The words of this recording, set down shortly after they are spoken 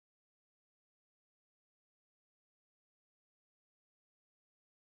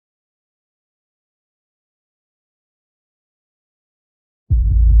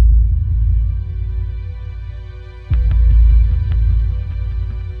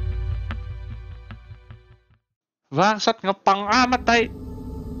Bangsat ngepang amat tai.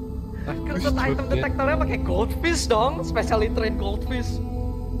 Kertas item detektornya pakai goldfish dong, specially trained goldfish.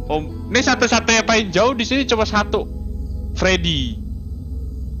 Ini satu-satunya paling jauh di sini cuma satu. Freddy.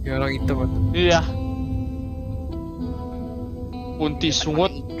 Ya orang itu kan. Iya. Kunti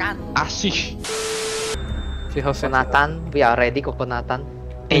sungut asih. Si Jose. Konatan, we are ready Konatan.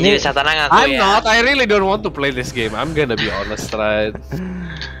 Ini satana ngaku I'm ya. not. I really don't want to play this game. I'm gonna be honest, right?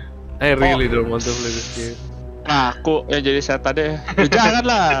 I really don't want to play this game. Nah, aku yang jadi setan deh.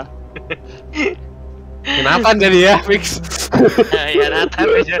 Janganlah. Nathan jadi ya, fix. Ya Nathan.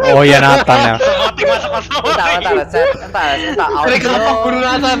 Oh ya Nathan ya. Mati masuk. Entar. Dari kenapa guru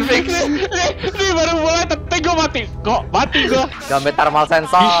Nathan fix? Ini baru mulai tapi gue mati. Kok mati gue? Gambar thermal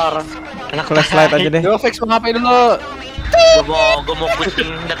sensor. Flashlight aja deh. Yo fix mau ngapain dulu? Gue mau kucing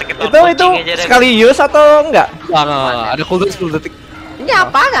detek Itu sekali use atau enggak? Enggak, ada cooldown 10 detik. Ini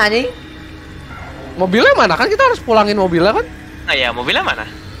apaan nih? Mobilnya mana? Kan kita harus pulangin mobilnya kan? Oh ya, mobilnya mana?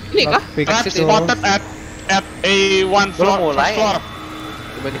 Ini kah? Rat spotted at A1 floor. mulai.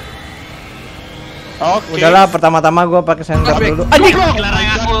 Coba nih. Oke. Udahlah, pertama-tama gua pakai sensor dulu. Anjing. Dilarang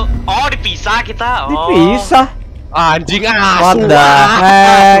aku. Oh, dipisah kita. Oh. Dipisah. Anjing What the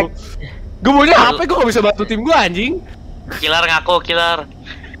heck? Gue maunya HP, gue gak bisa bantu tim gue anjing. Killer ngaku, killer.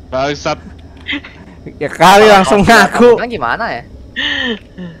 Bangsat. Ya kali langsung ngaku. Kan gimana ya?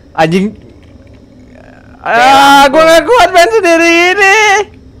 Anjing. Gua gak kuat main sendiri ini.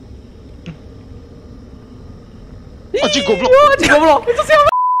 Anjing goblok. Itu siapa?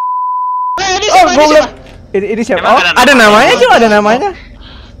 Ini Oh, siapa? goblok. Ini siapa? Emang Oh, ada ada namanya? namanya juga, ada namanya.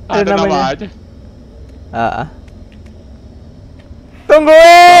 Ada nama aja.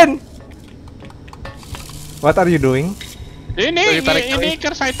 Tungguin. What are you doing? Ini Tarik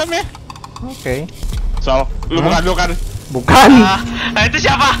curse item ya. Oke. So, lu bukan. Bukan. Nah, itu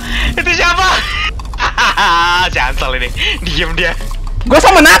siapa? Itu siapa? Cancel ini. Diem dia. Gua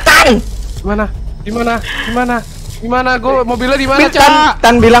sama Nathan. Di mana? Gue mobilnya di mana, Cak?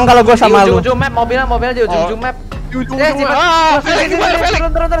 Tan bilang kalau gua sama Di lu. ujung map, mobilnya di ujung map. Di ujung-ujung.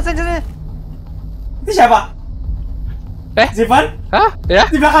 Turun, sini. Itu siapa? Zivan? Hah? Ya?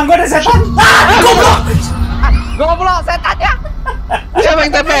 Di belakang gua ada setan. Goblok setan ya. Siapa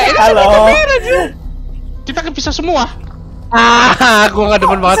yang TP? Halo. Kita kepisah semua. Gue gak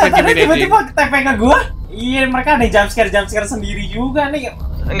demen banget Setannya game ini. tiba-tiba TP ke gua. Iya, mereka ada jump scare sendiri juga nih.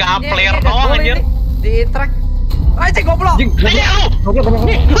 Enggak player doang anjir. Di track. Anjing goblok. Ayo lu.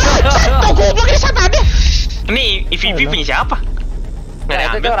 Kok goblok ini setannya? Ini EVP punya siapa? Enggak Nah,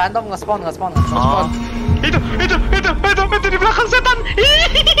 itu diambil. dia random nge-spawn. Oh. Itu di belakang setan.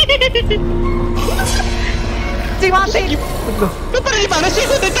 Cing mati. Lu pada di mana sih?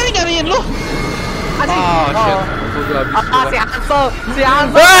 Gua dari tadi nyariin lu. Oh shit. Gue habis. Si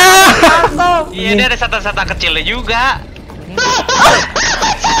Hanso. Iya, dia ada setan-setan kecilnya juga.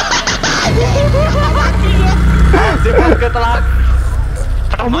 Zivan ketelan.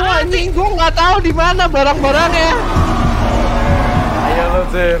 Kamu anjing, gue nggak tahu di mana barang-barangnya.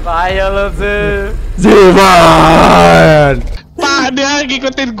 Ayo lo Zip. Zivan. Pak, dia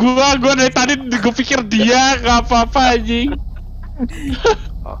ngikutin gua dari tadi gua pikir dia nggak apa-apa anjing.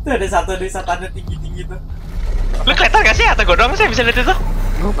 Tuh ada satu di setannya tinggi tuh. Lu kelihatan gak sih atau gue doang sih bisa lihat itu?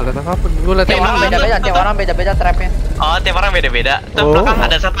 Gue nggak lihat apa-apa. Gue lihat Tiap orang beda-beda trapnya. Oh, tiap orang beda-beda. Tuh belakang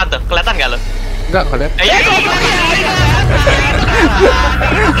ada setan tuh. Kelihatan gak lu? nggak lihat. Iya.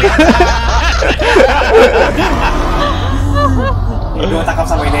 Gua tangkap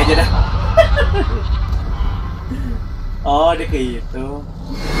sama ini aja dah. Oh, dia kayak gitu.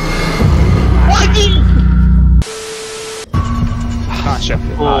 Anjing. Chef.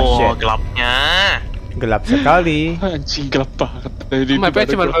 Oh, gelapnya. Gelap sekali. Anjing gelap banget. Mapnya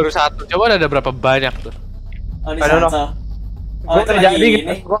cuma baru satu. Coba ada berapa banyak tuh? Oh, ini Aduh, Sansa. Oh, Gua itu nggak lagi jadi,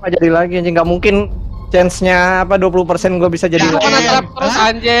 ini. gua nggak jadi lagi anjing, nggak mungkin chance-nya apa 20% gua bisa jadi Aku lagi. kena trap terus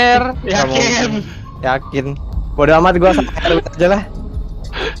anjir. Yakin. Yakin. Bodoh amat gua sama Erwin aja lah.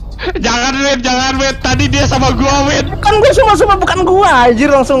 Jangan wait. Tadi dia sama gua wait. Kan gua semua bukan gua anjir,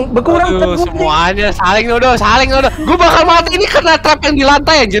 langsung berkurang Aduh, ke gua. semuanya saling nodo. Gue bakal mati ini karena trap yang di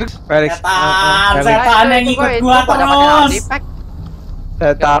lantai anjir. Felix. Setan yang ikut gua terus.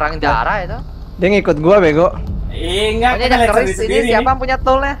 Setan. Orang darah itu. Dia ngikut gua bego. Enggak, Ini kita ada lihat keris ini sendiri. siapa yang punya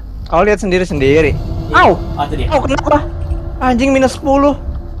toolnya? Kau lihat sendiri. Au. Oh, itu dia. Au, kenapa? Anjing minus 10.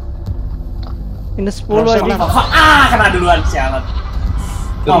 Minus 10 anjing. Kena duluan sialan.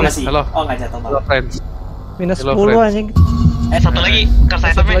 Oh, enggak sih. Halo. Oh, enggak jatuh Halo malah. friends. Minus Hello, 10 friends. anjing. Satu lagi,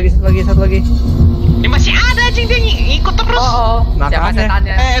 kertas Satu itemnya. lagi. Ini masih ada anjing dia ngikut terus. Oh. Siapa Makanya.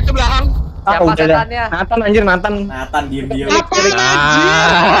 setannya? Itu belakang. Siapa udah dah. setannya? Nathan anjir, Nathan. Nathan diem. Apaan anjing?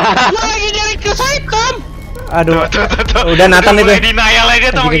 Gua lagi nyari curse item. Aduh. Udah Nathan itu. Denial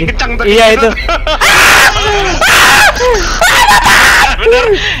aja tuh makin kencang tuh. Iya itu. Bener.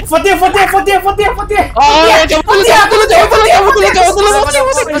 Vote ya. Gua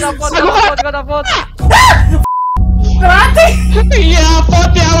dapet. Berarti. Iya,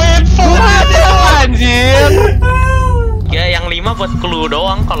 vote ya, win vote Anjir. Ya yang 5 buat clue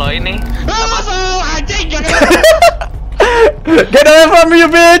doang kalau ini. anjing jangan. Get away from me, you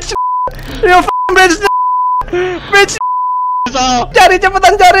bitch. You f***ing bitch. Bitch. Cari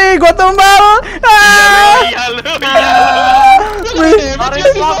cepetan cari, gua tumbal. Iya lu.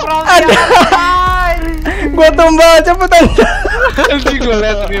 Ada. Gua tumbal cepetan. Anjing gue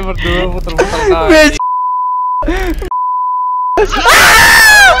liat ini berdua muter-muter kali. Bitch.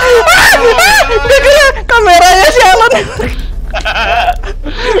 Dia kira kameranya sialan.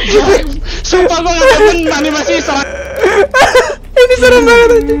 Sumpah gua gak demen animasi serang. Ini serem banget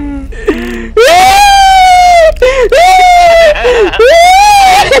aja.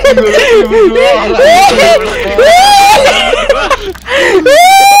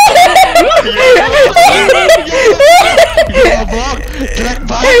 Jelek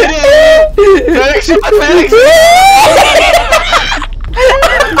banget ini. Felix, Felix.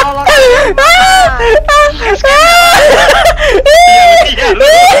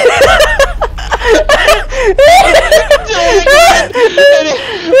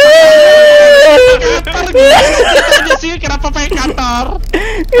 Aja sih kenapa pengen kantor?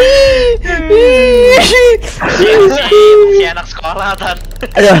 Si anak sekolah Tan.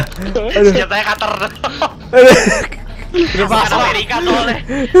 Aduh. Senjatanya cutter. Bukan Amerika soalnya.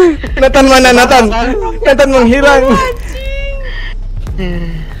 Nathan mana Nathan? Nathan menghilang.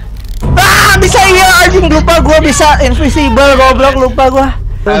 Bisa iya anjing, lupa gua bisa invisible, goblok, lupa gua.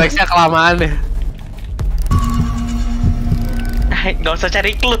 Felixnya kelamaan deh. Gak usah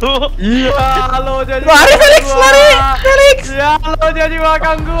cari clue. Iya, lo jadi. Lari Felix, lari Felix. Ya, lo jadi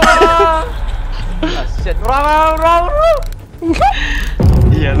belakang gua. Shit, rang.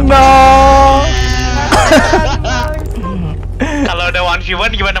 Iya. No. Kalau ada 1v1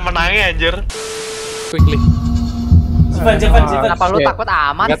 gimana menangnya anjir? Quickly. Cepat. Kenapa lu takut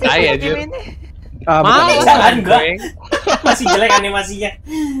aman Nggak sih tahu ya, game Jir. ini? Jangan gua. Masih jelek animasinya.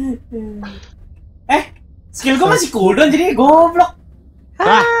 Skill gua masih cooldown jadi goblok.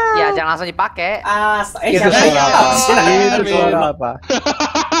 Ya, jangan langsung dipakai. Itu suara apa?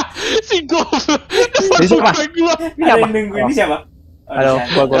 Si goblok. Ini siapa? Ada yang nungguin ini siapa? Halo,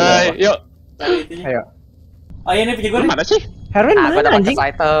 gua. Yuk. Ayo. Oh ini punya gua nih. Mana sih? Herwin Gua mana dapat anjing?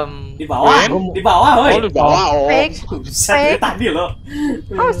 item. Di bawah, woi. Oh, di bawah. Oh. Fake. Buset, dari tadi lo.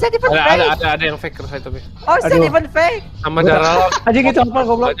 Oh, set even fake. Ada yang fake terus itu. Oh, set Aduh. even fake. Sama darah. Anjing itu apa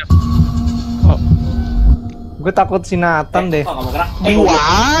goblok? Gue takut si Nathan deh. Oh, nggak mau gerak. Gua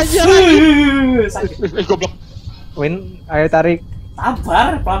aja. Sakit. Goblok. Win, ayo tarik.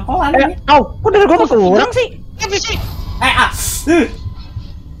 Sabar, pelan-pelan ini. Kok dari gua kurang sih? Apa sih?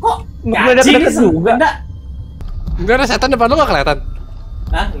 Kok Nggak ada anjing deket nih, juga. Enggak ada setan depan lu nggak kelihatan.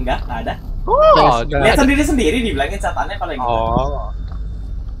 Hah? Enggak ada. Oh, Lihat sendiri dibilangin setannya paling gitu. Oh.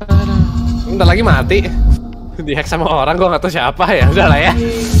 Bentar lagi mati. Dihack sama orang gua nggak tahu siapa ya. Udah lah ya.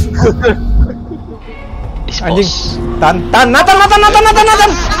 Anjing. Nathan.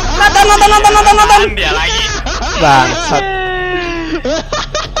 Dia lagi. Bangsat.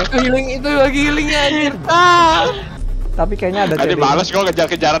 Itu lagi healingnya anjir. Tapi kayaknya ada Tadi ceding. males gua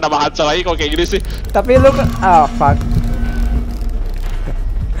kejar-kejaran sama Hansel lagi kalau kayak gini sih. Tapi lu fuck.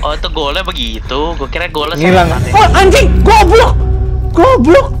 Oh itu golnya begitu. Gue kira golnya Ngilang. sama Oh anjing, goblok.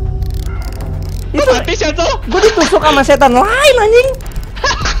 Itu Mati sih tuh. gua ditusuk sama setan lain anjing.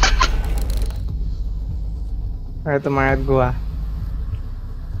 Nah, itu mayat gua.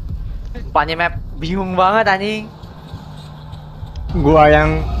 Rupanya map bingung banget anjing. Gua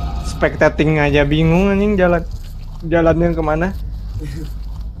yang spectating aja bingung anjing jalannya kemana.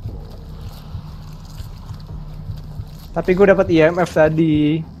 Tapi gue dapat IMF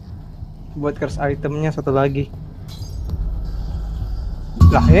tadi buat curse itemnya satu lagi.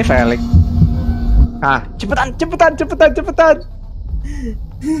 Lah ini Felix. Ah cepetan.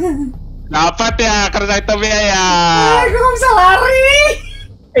 Dapat ya curse itemnya ya. Gue nggak bisa lari.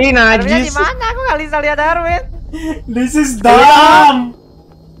 Darwinnya di Najis. mana? Aku nggak bisa lihat Darwin. This is dumb.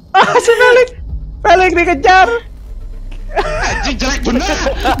 Si Felix dikejar. Anjing jelek bener.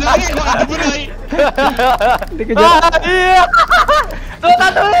 Jelek gua nggak demen lagi. Dikejar. Iya. Tuh.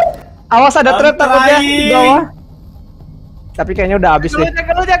 Awas ada thread takutnya di trying. bawah. Tapi kayaknya udah habis deh.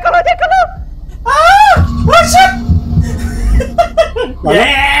 Kalau. Oh shit.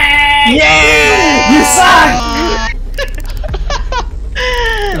 You suck.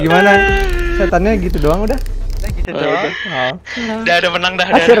 Gimana? Setannya gitu doang udah. gitu dong. Oh. Udah menang dah.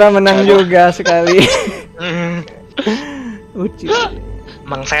 Akhirnya menang juga sekali. Uci.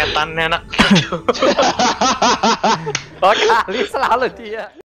 Emang setannya anak. Oh kali selalu dia.